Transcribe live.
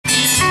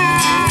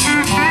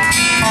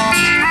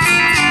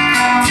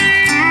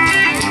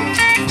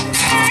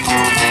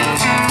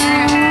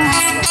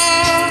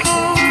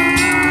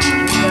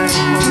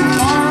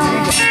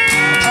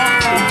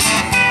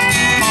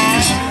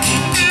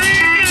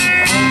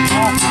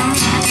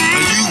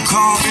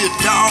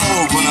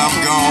I'm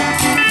gone.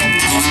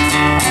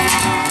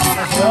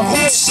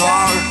 Oh,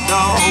 sorry,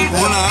 dog,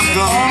 when I'm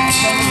gone.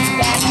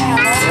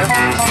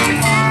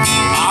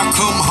 I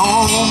come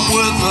home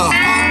with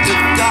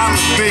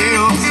 $100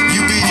 bill.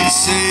 You be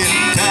saying,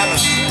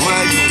 Pappy,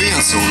 where you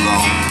been so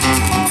long?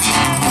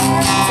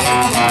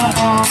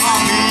 I'll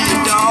be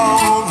your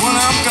dog when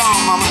I'm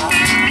gone, mama.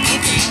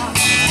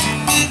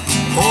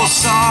 Oh,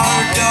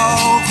 sorry,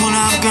 dog, when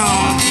I'm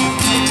gone.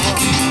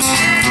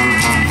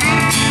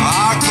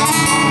 I come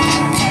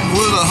home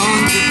with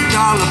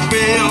 $100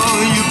 bill.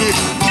 You be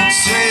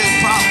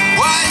saying, Pop,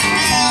 why you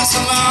been so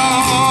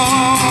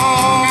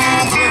long?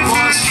 Hey,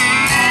 boys.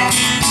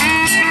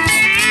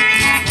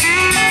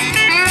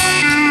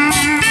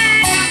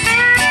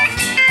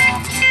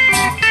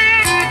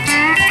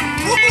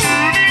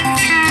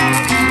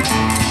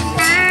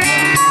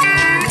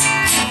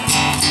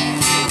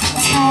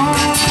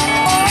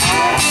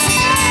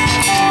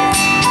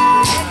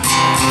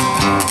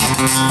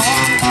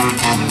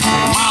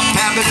 My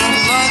pappy done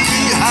learned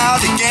me how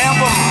to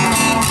gamble.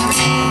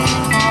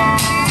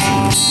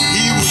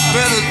 He was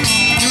better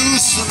do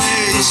some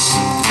ace.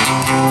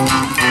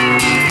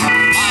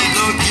 I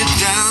love get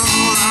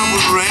down, I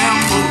would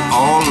ramble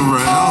all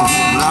around.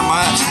 But I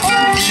might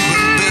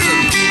even better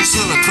do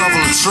sell a couple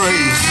of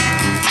trays.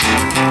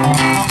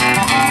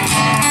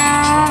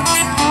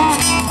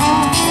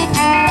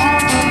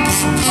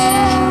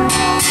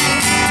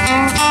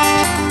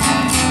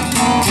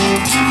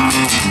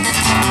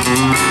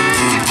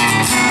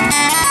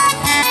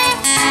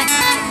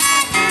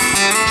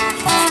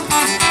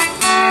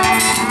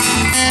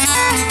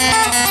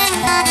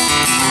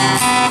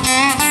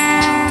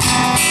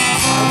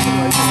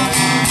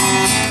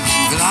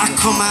 Then I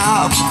come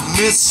out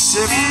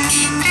Mississippi,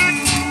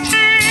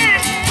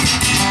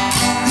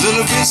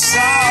 little bit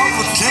south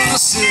of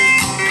Tennessee.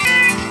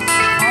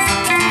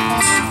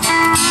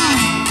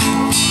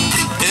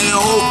 Any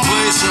old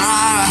place that I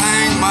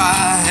hang my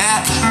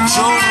hat,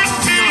 sure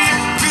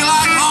feel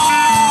like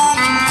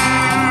home.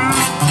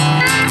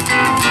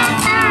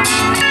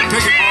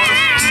 Take it, boys.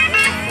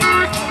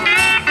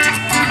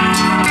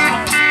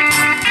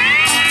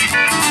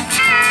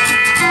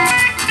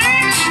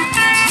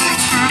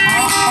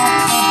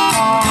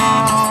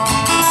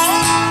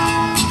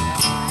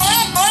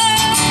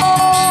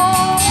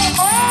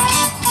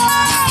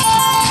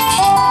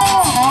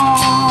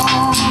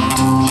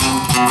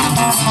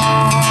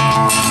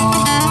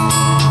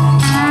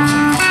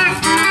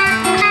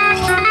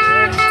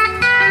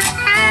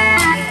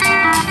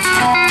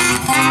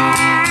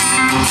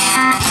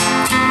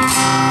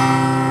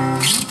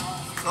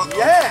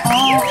 Yeah,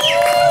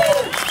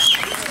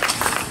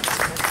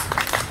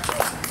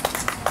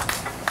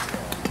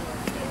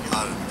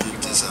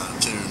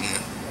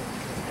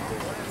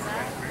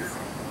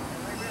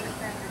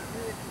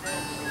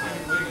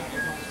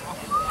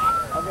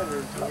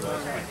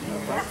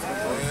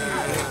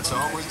 it's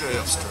always the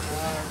F string.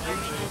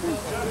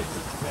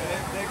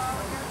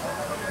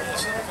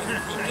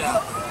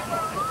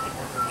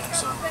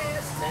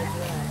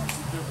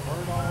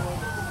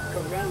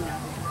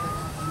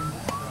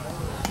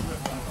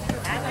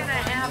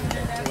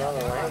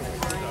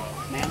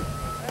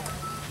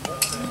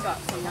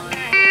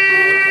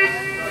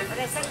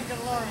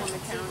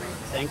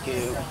 Thank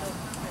you.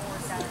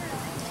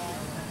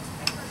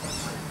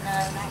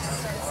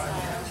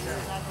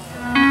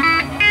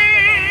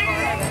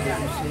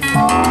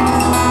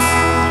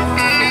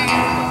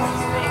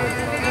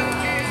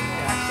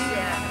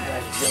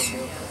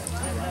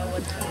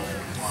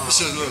 It's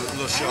a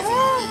little shuffle.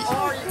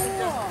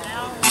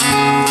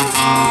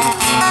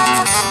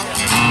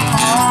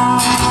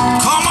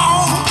 Come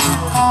on,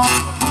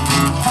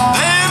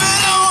 baby,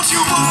 don't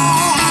you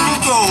want to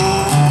go?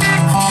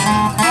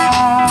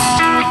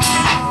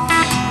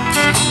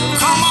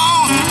 Come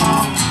on,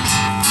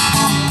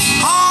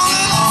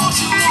 honey, don't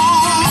you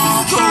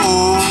want to go?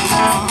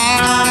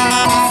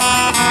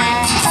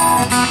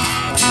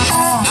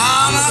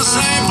 Down the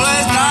same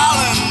place,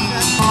 darling.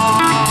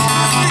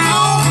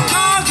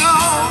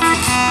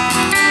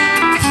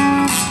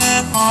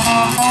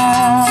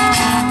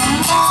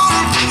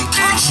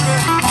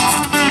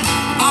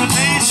 I'm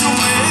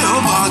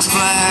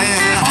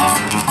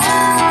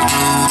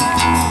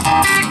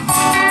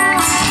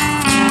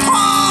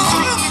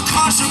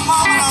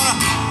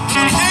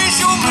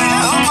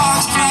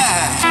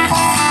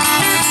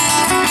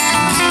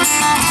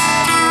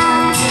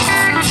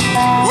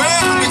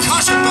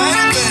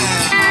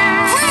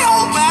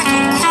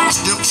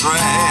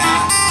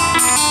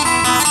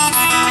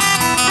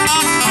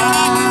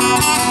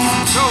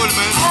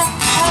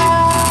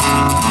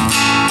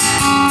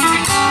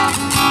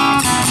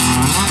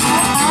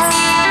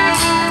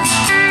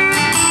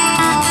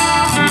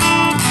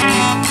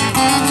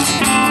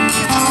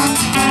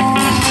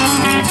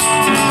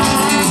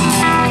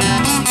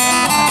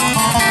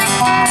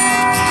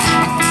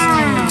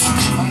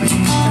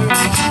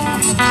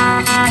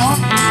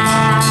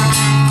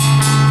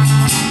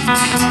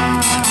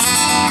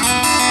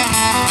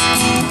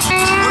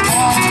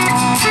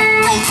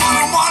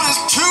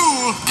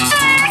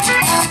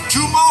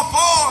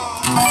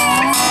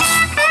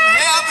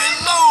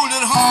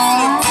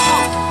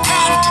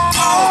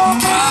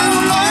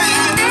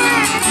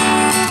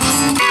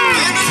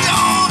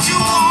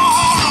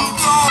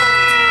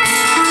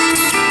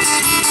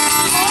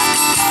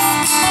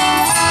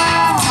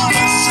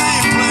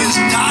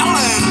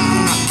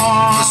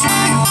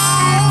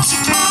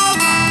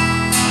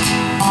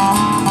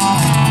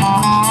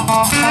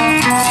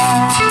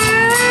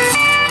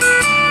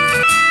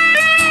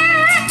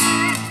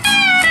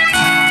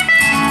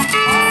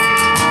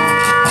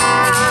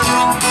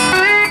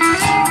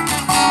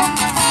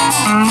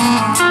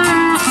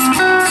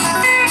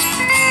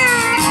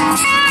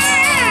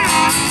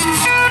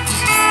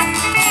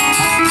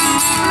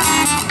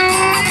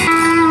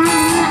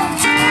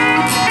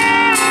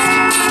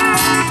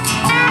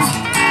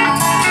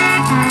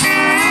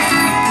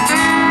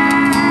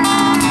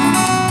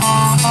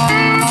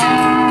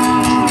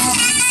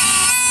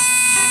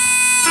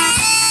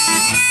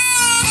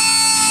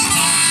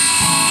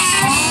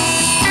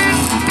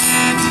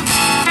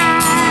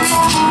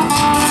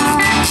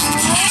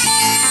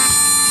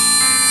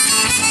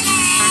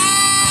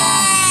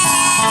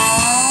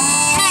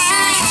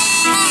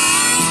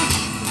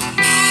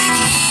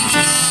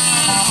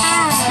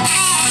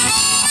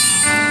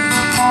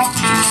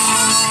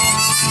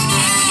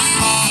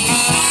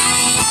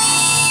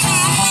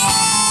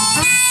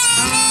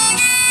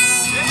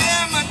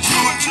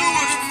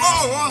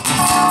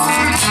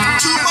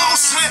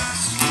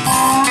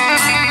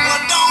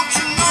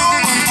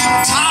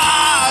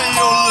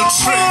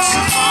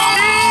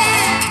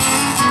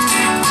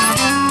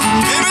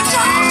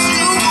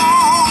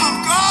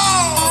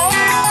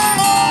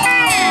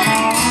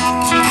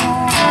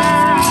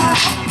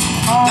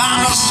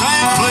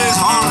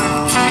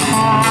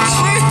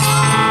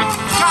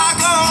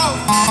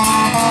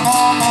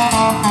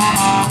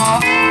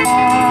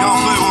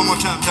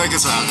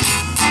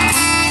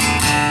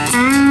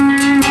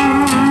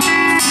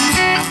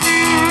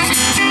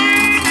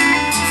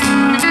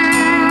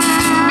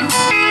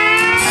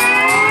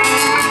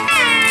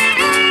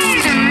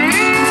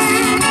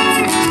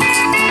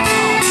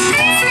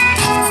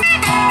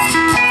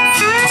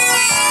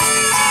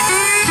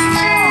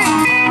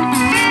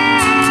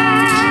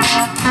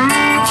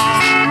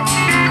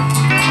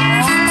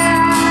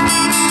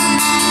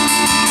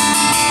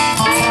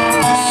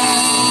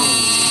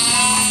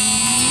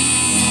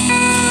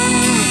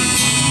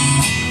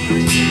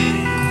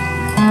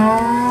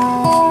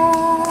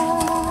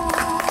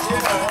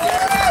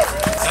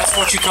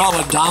call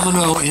a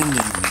domino ending.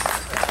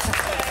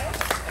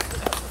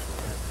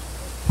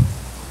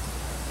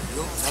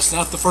 That's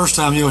not the first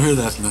time you'll hear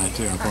that tonight,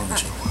 too, I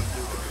promise you.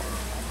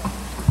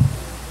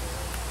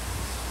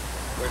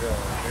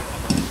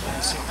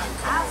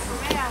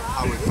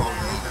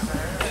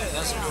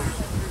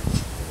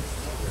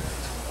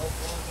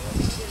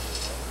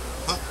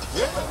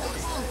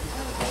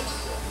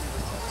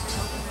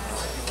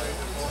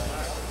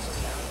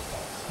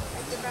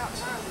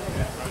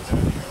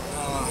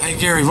 Hey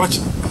Gary, what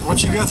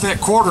you got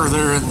that quarter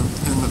there in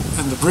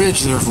the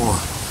bridge there for?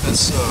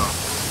 That's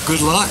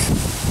good luck.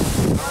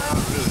 Not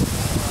really.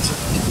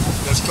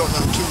 That's because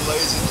I'm too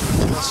lazy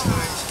to adjust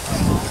things.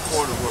 The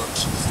quarter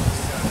works.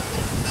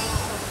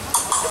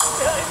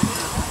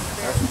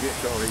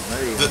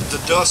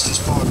 The dust is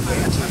part of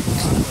that too.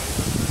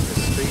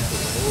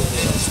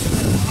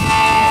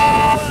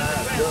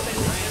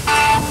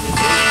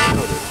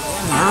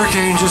 The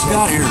hurricane just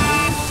got here.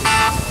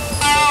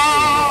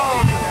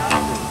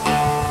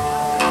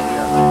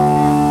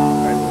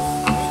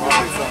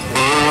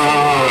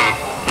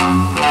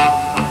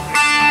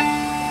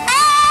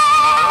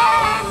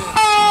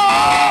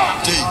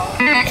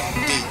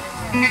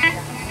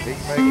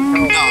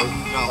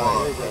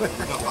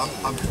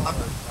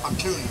 I'm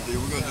tuning today.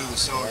 We're going to do the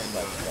song in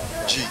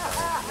G.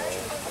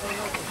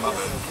 My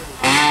bad.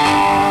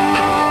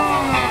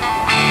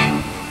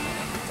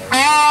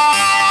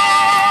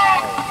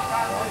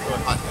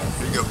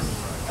 Here you go.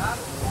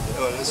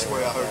 This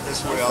way I heard.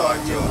 This way I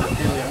like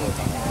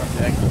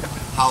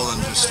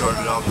Howland just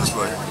started off this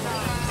way.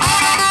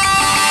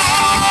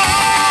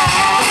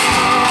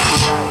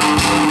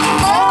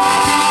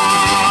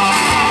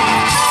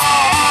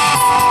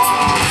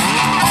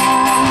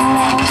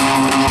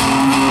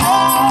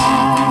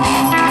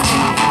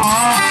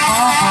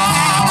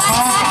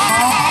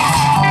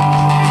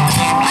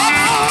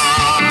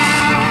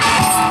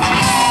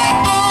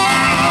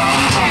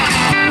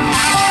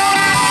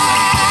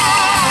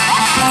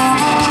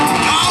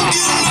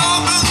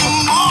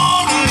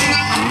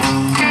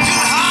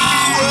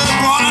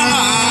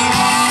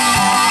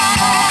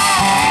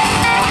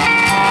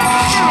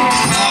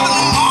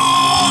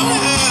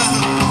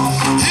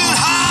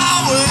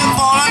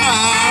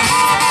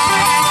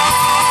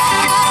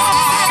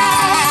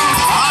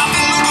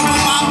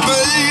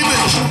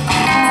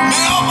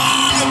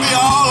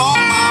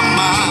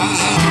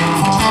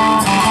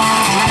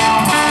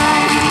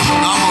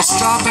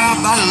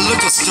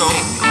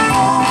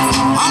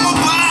 I'ma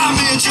buy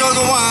me a jug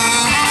of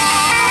wine.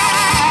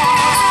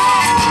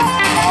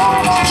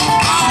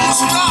 I'ma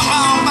stop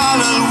out by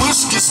the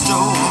whiskey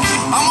store.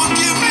 I'ma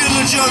give me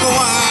a jug of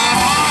wine.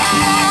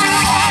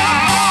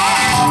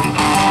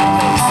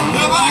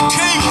 If I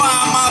can't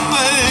find my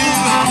babe,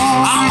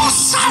 I'ma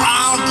sit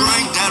down and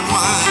drink that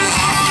wine.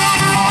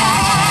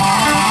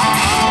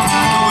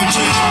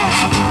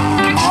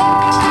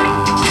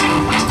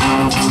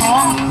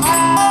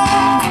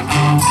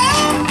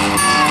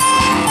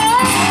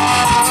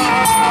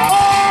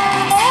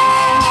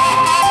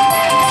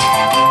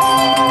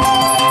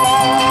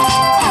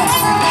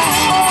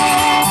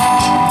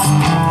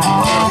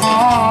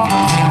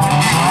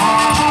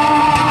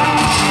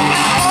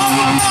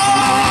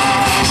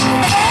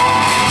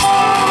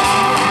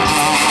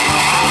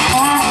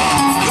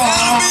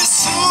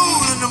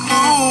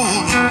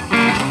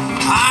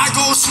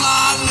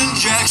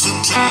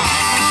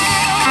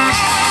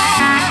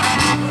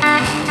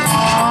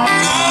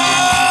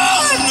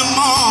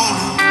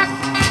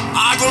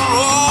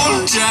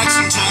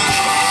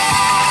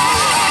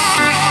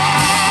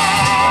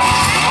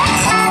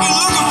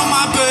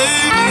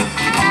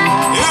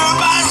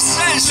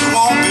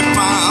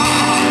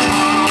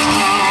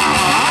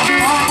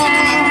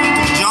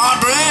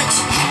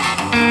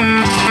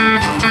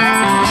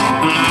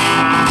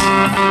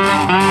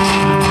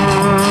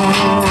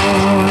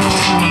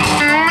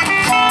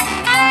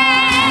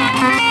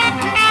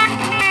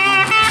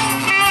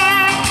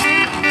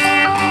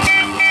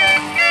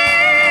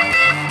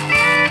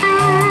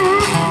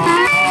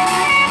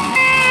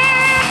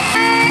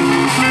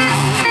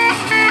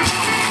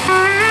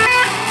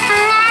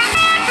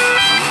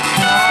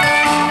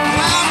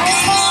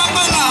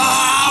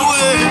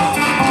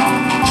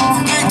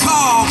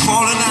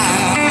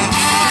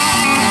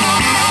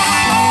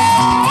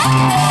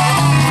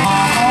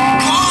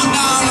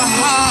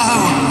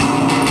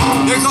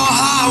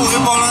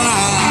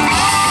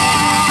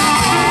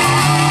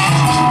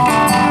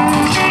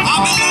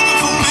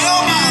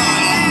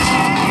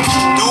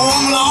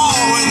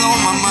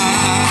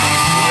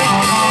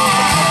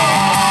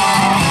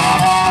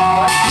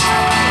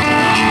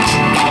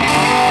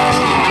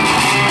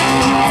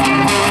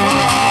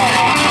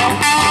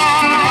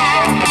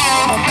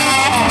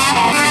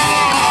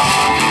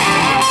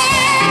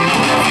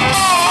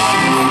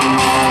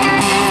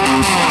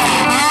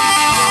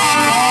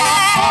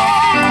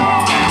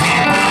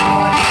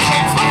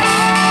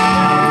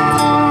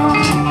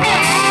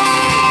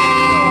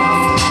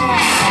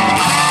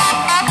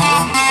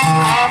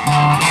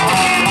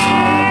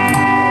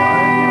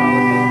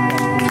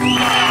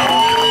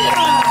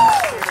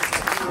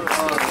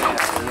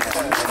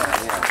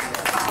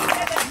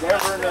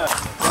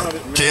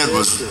 Ted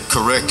was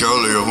correct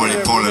earlier when he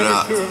pointed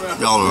out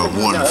y'all are a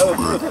wonderful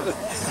group. I'm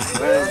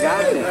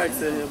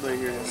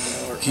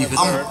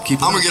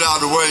gonna get out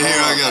of the way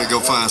here. I gotta go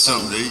find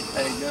something to eat.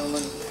 Hey,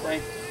 gentlemen,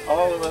 thank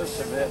all of us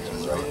have had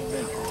some great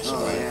adventures.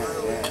 Oh,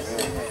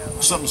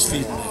 yeah. Something's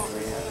feeding me. I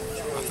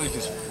think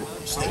it's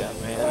something.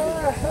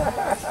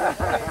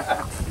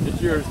 It's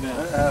yours now.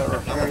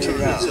 I'm gonna turn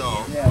this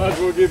off. Might as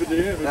well give it to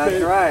him.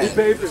 That's right. He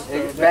paid for it.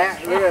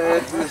 Exactly. Look at it.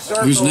 It's the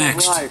circle Who's of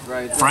next? life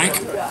right there. Frank?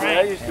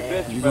 I used to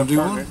bet You gonna do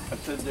one? I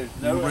said, there's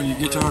You no bring your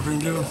guitar up here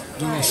and do a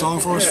song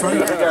for us, I Frank?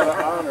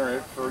 gotta honor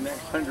it for the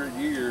next 100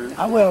 years.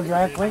 I will,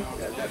 directly.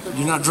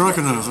 You're not drunk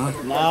enough, huh?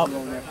 No,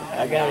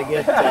 I gotta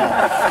get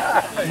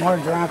more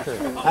drunker.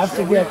 I have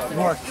to get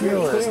more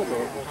cure.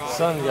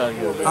 Sun gotta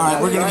go. All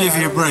right, we're gonna give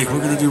you a break. We're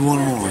gonna do one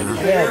more. Here.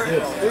 Yeah,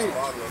 good.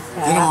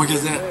 Then I want to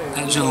get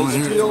that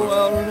gentleman here.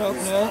 Loud enough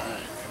now?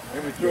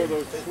 And we throw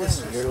those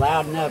You're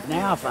loud enough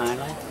now,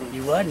 finally.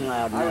 You wasn't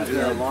loud enough. No, it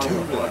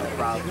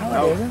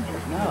isn't.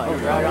 No, you're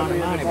right on the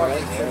money, bro.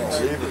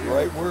 leave it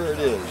right where it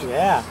is.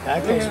 Yeah,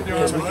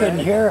 because we couldn't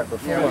hear it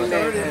before. Well,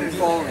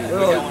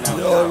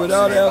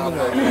 without having a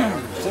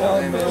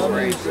sound man,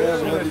 I'm used to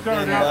having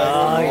everything back.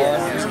 Oh,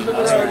 yeah.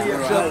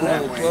 Except for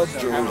the club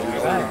tours.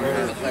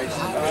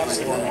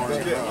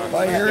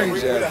 My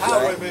hearing's at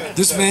it.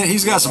 This man,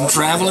 he's got some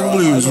traveling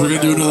blues. We're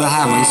gonna do another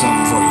highway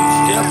song for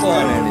you. Step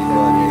on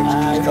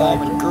anybody. It's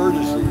common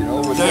courtesy, you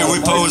know. Today we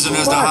posing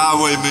as the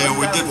highwaymen.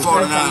 We did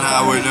 49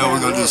 highway, now we're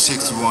gonna do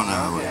 61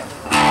 highway.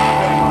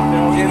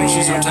 Jimmy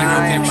She's gonna take and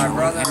our I and my picture.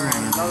 brother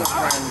and another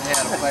friend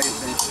had a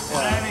place in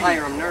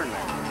Hiram,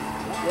 Nerdland.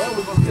 Well,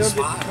 we can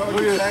still get to call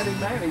you Sandy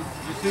Manny. You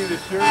see the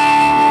shirt?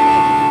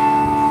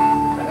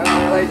 That's the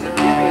place that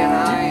Jimmy and I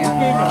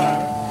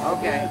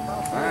okay.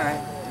 All right.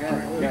 Good.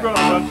 You brought a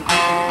bunch of people.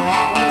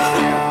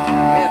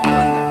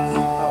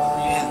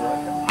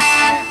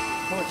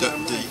 The,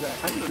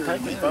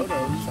 Photos. I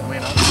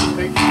mean,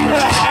 Thank you.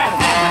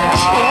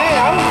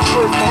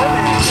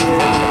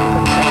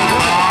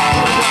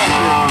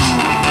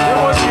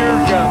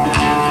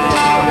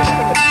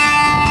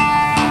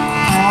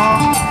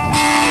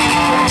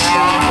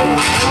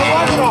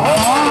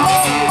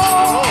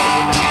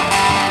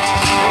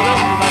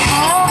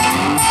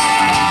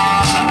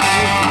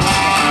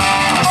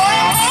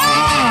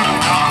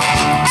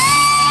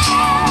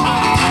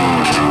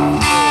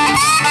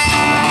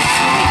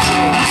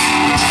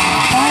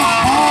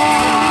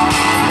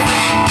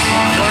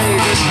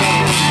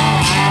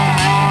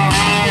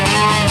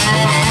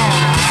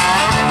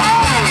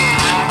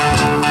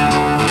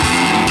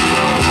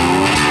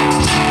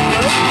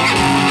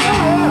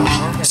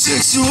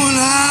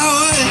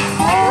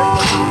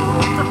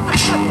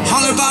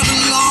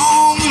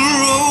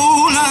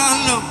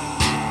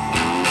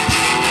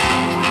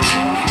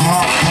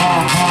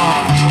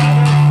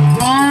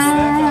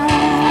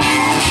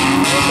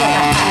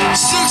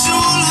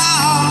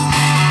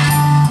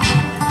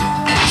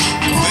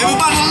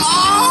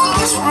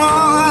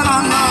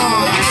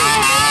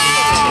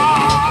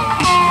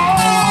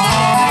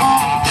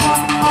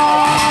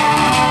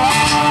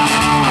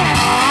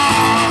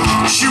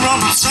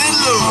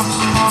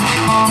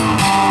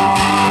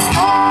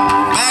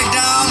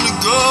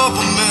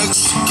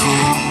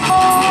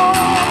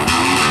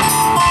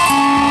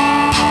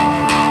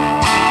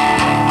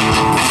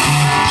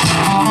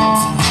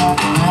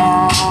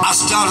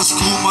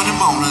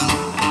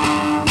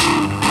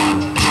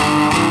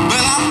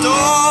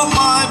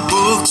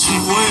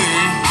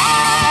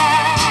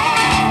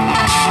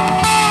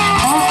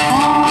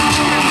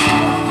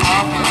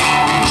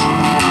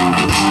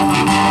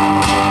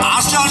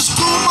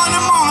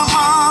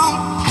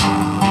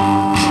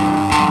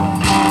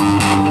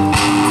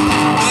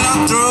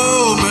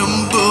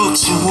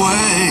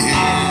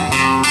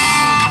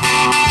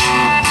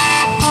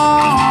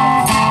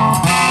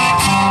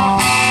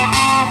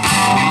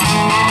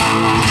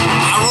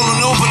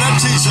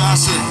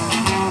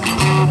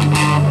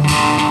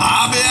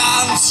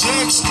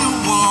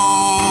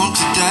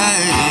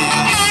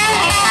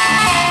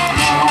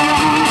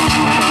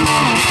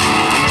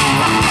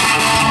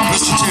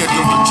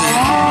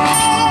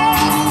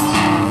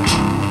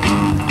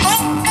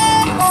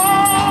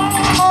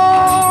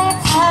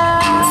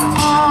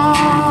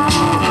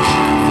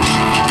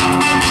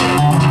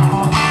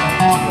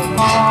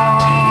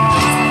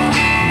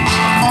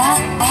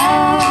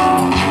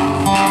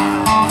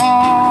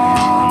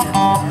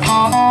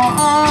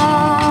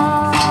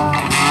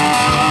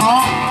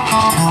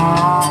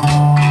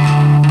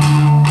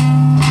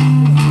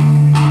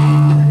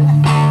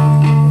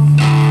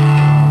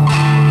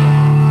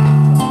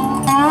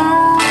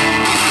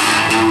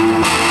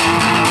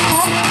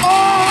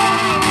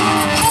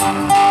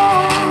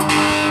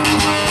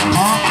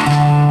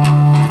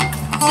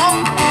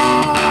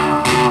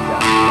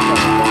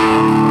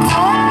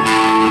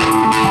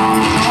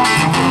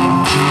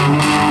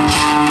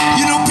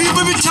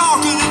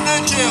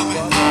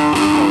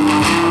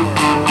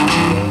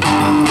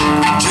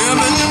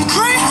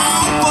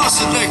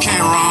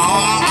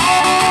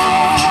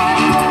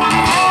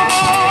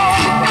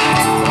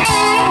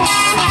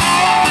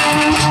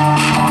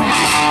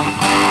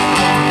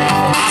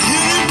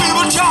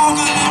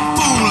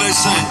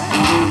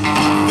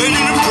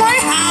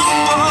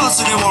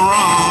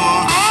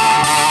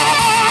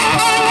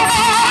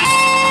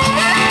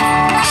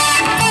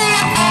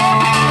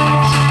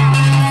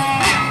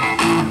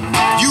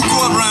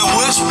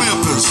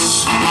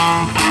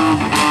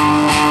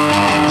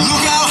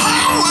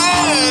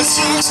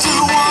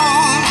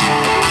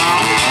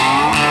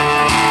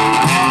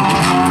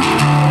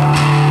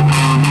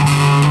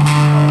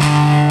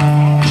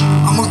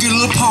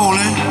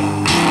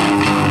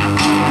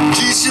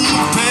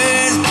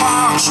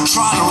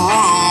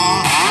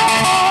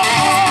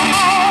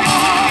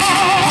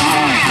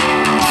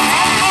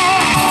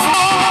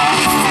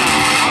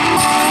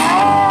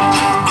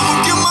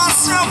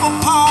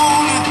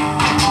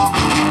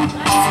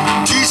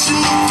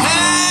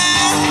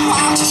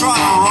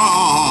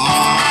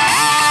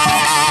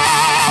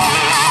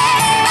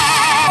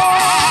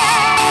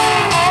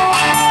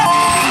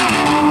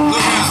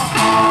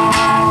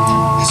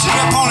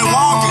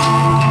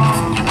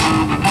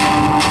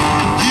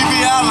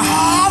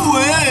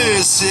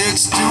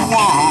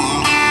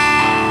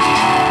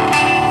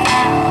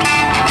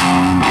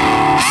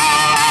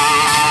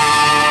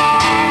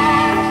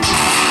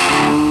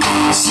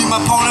 my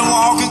pony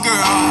walking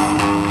girl.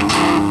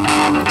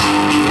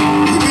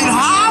 You've been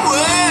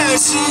Highway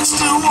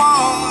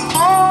 61.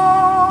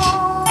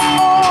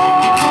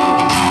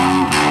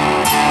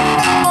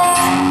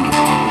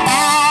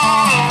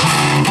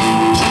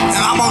 And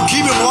I'm gonna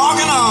keep it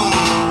walking on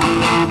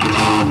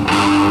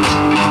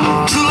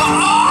till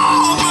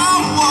all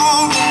my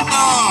walking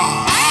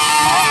done.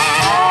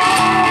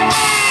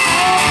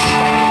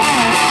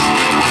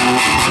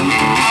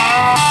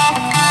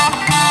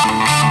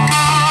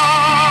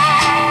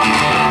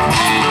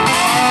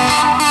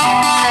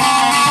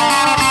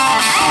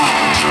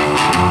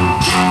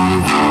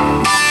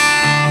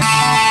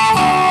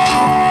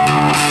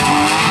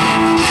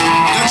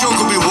 That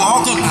joker be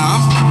walking now,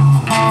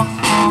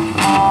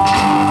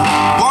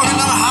 walking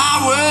down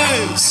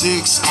Highway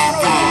 61.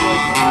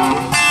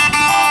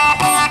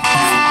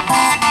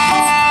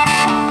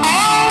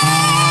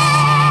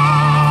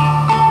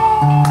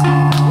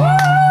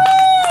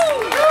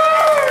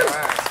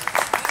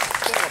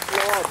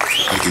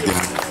 Thank you,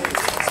 guys.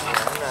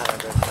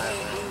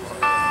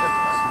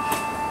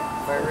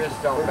 My wrists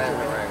don't bend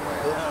the right way.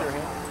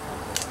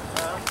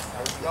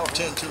 I'll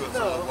tend to it for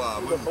a little while.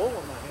 I've been playing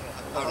with my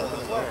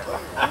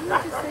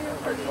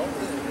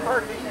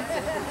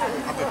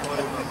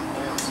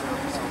hands so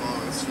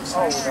long. It's just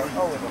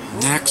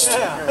Next. I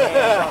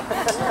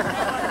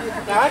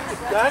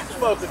can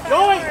smoke a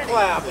joint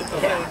clap at the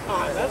same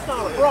time. That's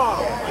not a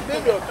problem. I've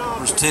been to a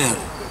Where's concert. Ted?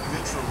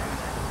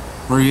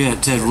 Where you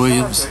at, Ted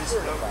Williams?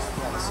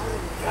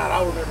 God,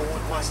 I remember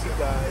one time you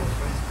guys.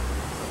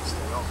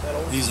 That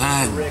old He's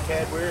hiding. Rick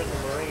had. We're in the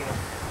marina.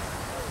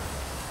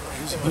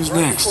 Who's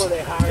next? Before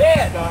they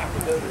hired Scott to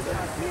go to the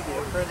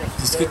apprentice.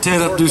 Let's get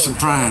Ted up to do some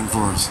prying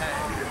for us.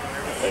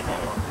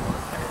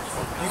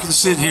 You can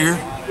sit here.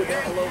 Sure.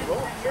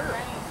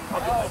 I'll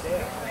get my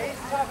dad.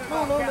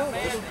 No,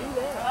 just do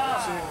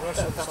that. See,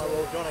 Russell, time I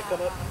rolled John, I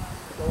come up to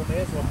the old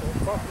man's one.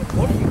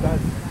 What are you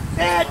guys?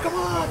 Dad, come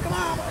on.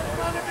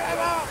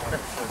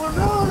 Well,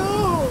 no.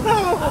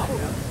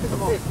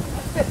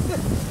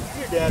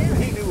 Your dad,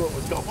 he knew what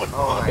was going on.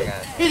 Oh my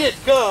God. He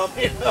didn't come,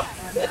 you know.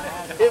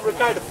 It would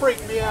kind of freak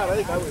me out. I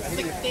think I was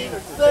 16 or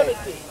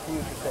 17.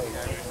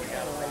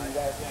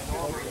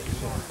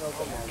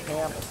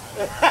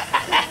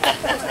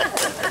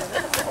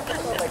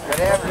 But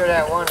after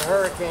that one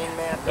hurricane,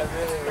 man, that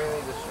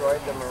really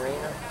destroyed the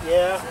marina.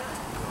 Yeah.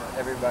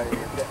 Everybody was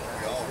getting it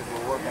because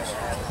we're working on it.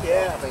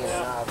 Yeah. Cleaning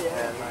up,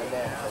 and my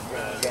dad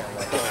said, again,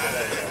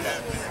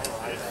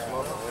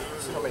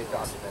 somebody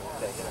talked to him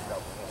taking a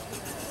couple hits.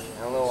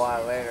 And a little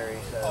while later, he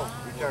says,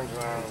 he turns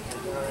around and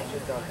says, you know, that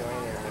shit don't do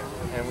anything.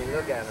 And we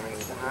look at him, and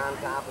he's on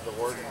top of the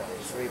workbench,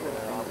 sweeping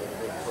it off with a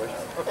big push.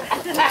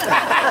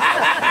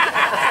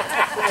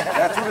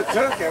 That's what it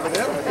took,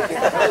 evidently.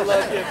 I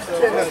love him so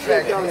much.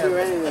 That don't do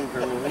anything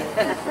for me.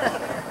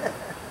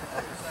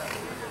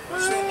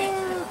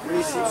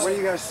 What do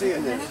you guys see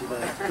in this? I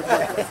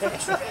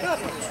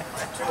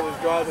was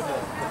driving the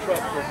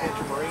truck for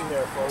Pincher Marine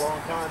there for a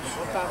long time.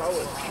 One time I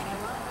was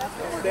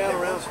down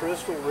around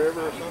Crystal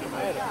River or something.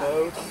 I had a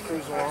boat. I'm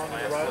cruising along in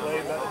the right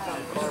lane. About the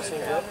time the car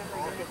pulled up.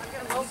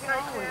 It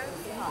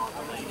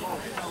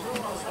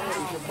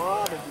was your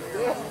mom and your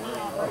dad.